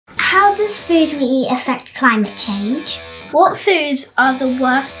How does food we eat affect climate change? What foods are the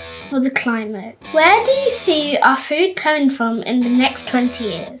worst for the climate? Where do you see our food coming from in the next 20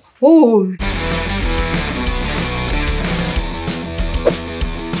 years? Oh.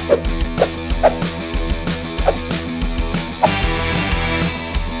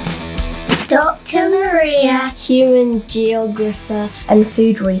 Dr. Maria, human geographer and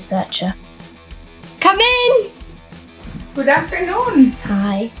food researcher. Come in! Good afternoon.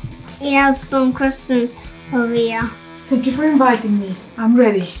 Hi. we have some questions for Maria. Thank you for inviting me. I'm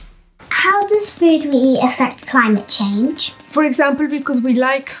ready. How does food we eat affect climate change? For example, because we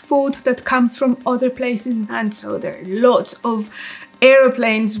like food that comes from other places, and so there are lots of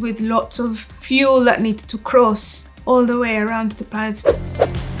aeroplanes with lots of fuel that need to cross all the way around the planet.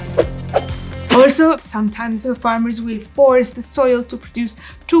 Also, sometimes the farmers will force the soil to produce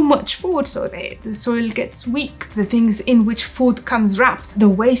too much food, so the soil gets weak. The things in which food comes wrapped, the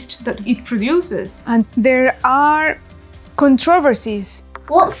waste that it produces. And there are controversies.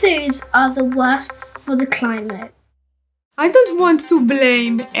 What foods are the worst for the climate? I don't want to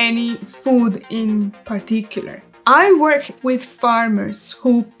blame any food in particular. I work with farmers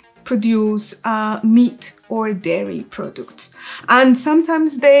who produce meat or dairy products, and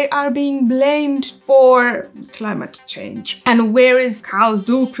sometimes they are being blamed for climate change. And whereas cows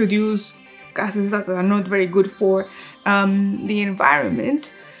do produce gases that are not very good for the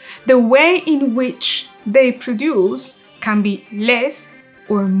environment, the way in which they produce can be less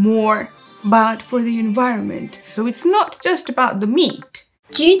or more bad for the environment. So it's not just about the meat.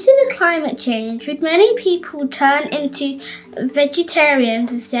 Due to the climate change, would many people turn into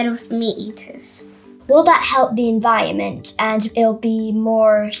vegetarians instead of meat eaters? Will that help the environment, and it'll be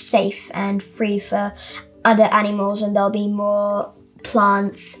more safe and free for other animals, and there'll be more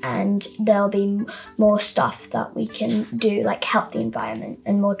plants and there'll be more stuff that we can do, like help the environment,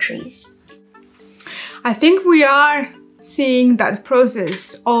 and more trees? I think we are seeing that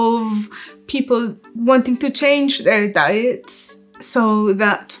process of people wanting to change their diets so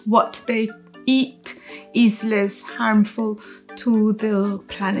that what they eat is less harmful to the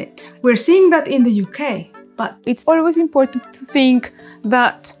planet. We're seeing that in the UK, but it's always important to think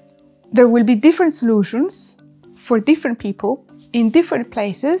that there will be different solutions for different people in different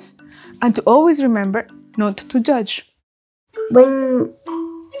places, and to always remember not to judge. When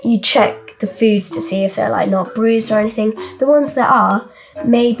you check the foods to see if they're like not bruised or anything, the ones that are,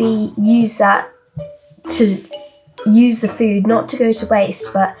 maybe use that to use the food not to go to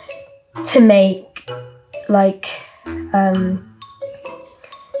waste, but to make like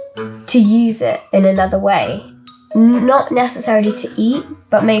to use it in another way, not necessarily to eat,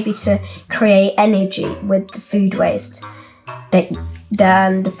 but maybe to create energy with the food waste that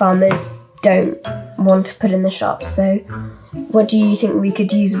the farmers don't want to put in the shops. So what do you think we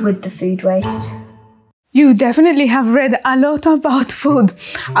could use with the food waste? You definitely have read a lot about food,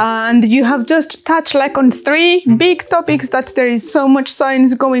 and you have just touched like on three big topics that there is so much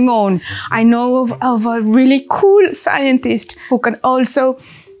science going on. I know of a really cool scientist who can also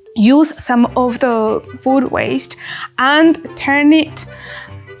use some of the food waste and turn it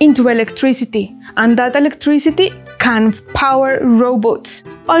into electricity, and that electricity can power robots.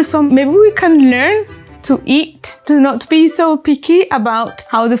 Also, maybe we can learn to eat, to not be so picky about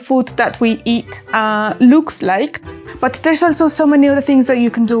how the food that we eat looks like. But there's also so many other things that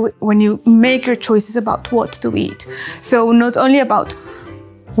you can do when you make your choices about what to eat. So not only about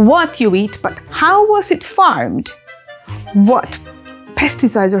what you eat, but how was it farmed? What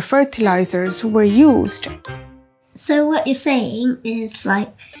pesticides or fertilizers were used? So what you're saying is,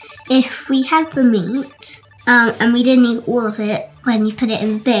 like, if we had the meat and we didn't eat all of it when you put it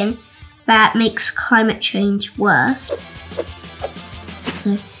in the bin, that makes climate change worse.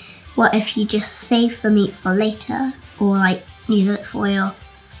 So what if you just save the meat for later, or like use it for your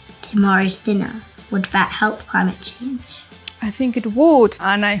tomorrow's dinner? Would that help climate change? I think it would,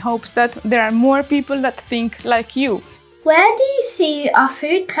 and I hope that there are more people that think like you. Where do you see our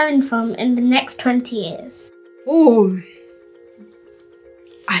food coming from in the next 20 years? Oh,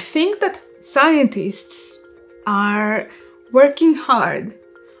 I think that scientists are working hard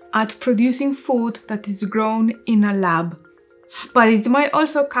at producing food that is grown in a lab. But it might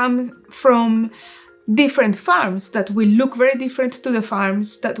also come from different farms that will look very different to the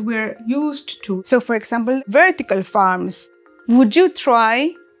farms that we're used to. So for example, vertical farms. Would you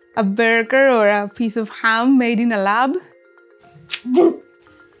try a burger or a piece of ham made in a lab?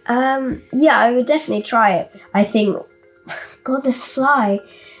 Yeah, I would definitely try it. I think, God, this fly.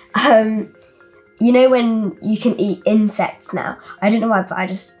 You know when you can eat insects now? I don't know why, but I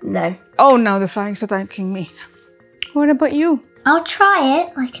just know. Oh, now the fly is attacking me. What about you? I'll try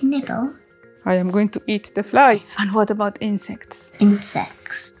it, like a nibble. I am going to eat the fly. And what about insects?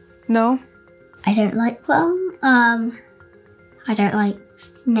 Insects. No? I don't like them. I don't like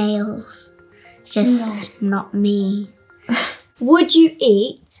snails. Just not me. Would you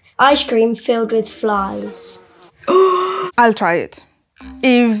eat ice cream filled with flies? I'll try it.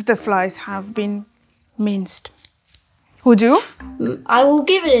 If the flies have been minced. Would you? I will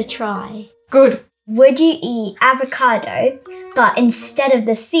give it a try. Good. Would you eat avocado, but instead of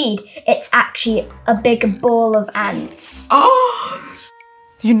the seed, it's actually a big ball of ants?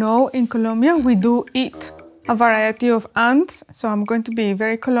 You know, in Colombia, we do eat a variety of ants. So I'm going to be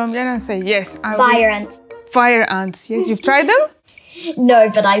very Colombian and say yes. I will. Fire ants. Fire ants. Yes, you've tried them? No,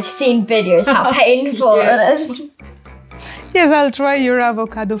 but I've seen videos how painful it is. Yes, I'll try your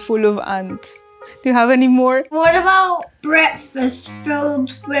avocado full of ants. Do you have any more? What about breakfast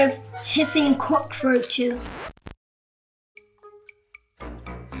filled with hissing cockroaches?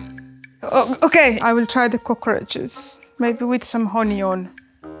 Oh, okay, I will try the cockroaches. Maybe with some honey on.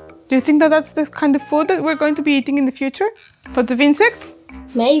 Do you think that that's the kind of food that we're going to be eating in the future? Lots of insects?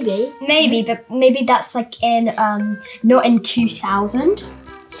 Maybe, but maybe that's like in, not in 2000.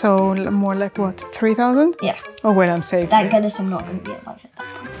 So more like what, 3,000? Yeah. Oh well, I'm safe. Thank goodness I'm not going to be alive at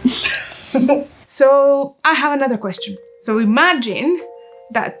that point. So I have another question. So imagine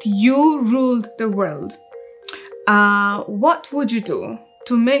that you ruled the world. What would you do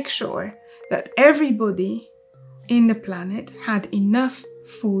to make sure that everybody in the planet had enough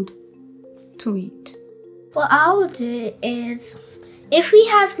food to eat? What I will do is, if we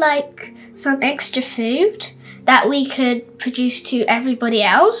have like some extra food that we could produce to everybody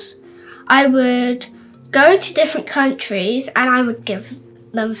else, I would go to different countries and I would give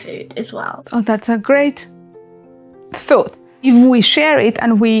them food as well. Oh, that's a great thought. If we share it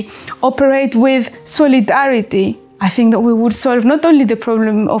and we operate with solidarity, I think that we would solve not only the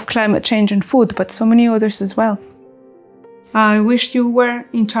problem of climate change and food, but so many others as well. I wish you were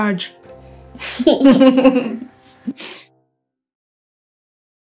in charge.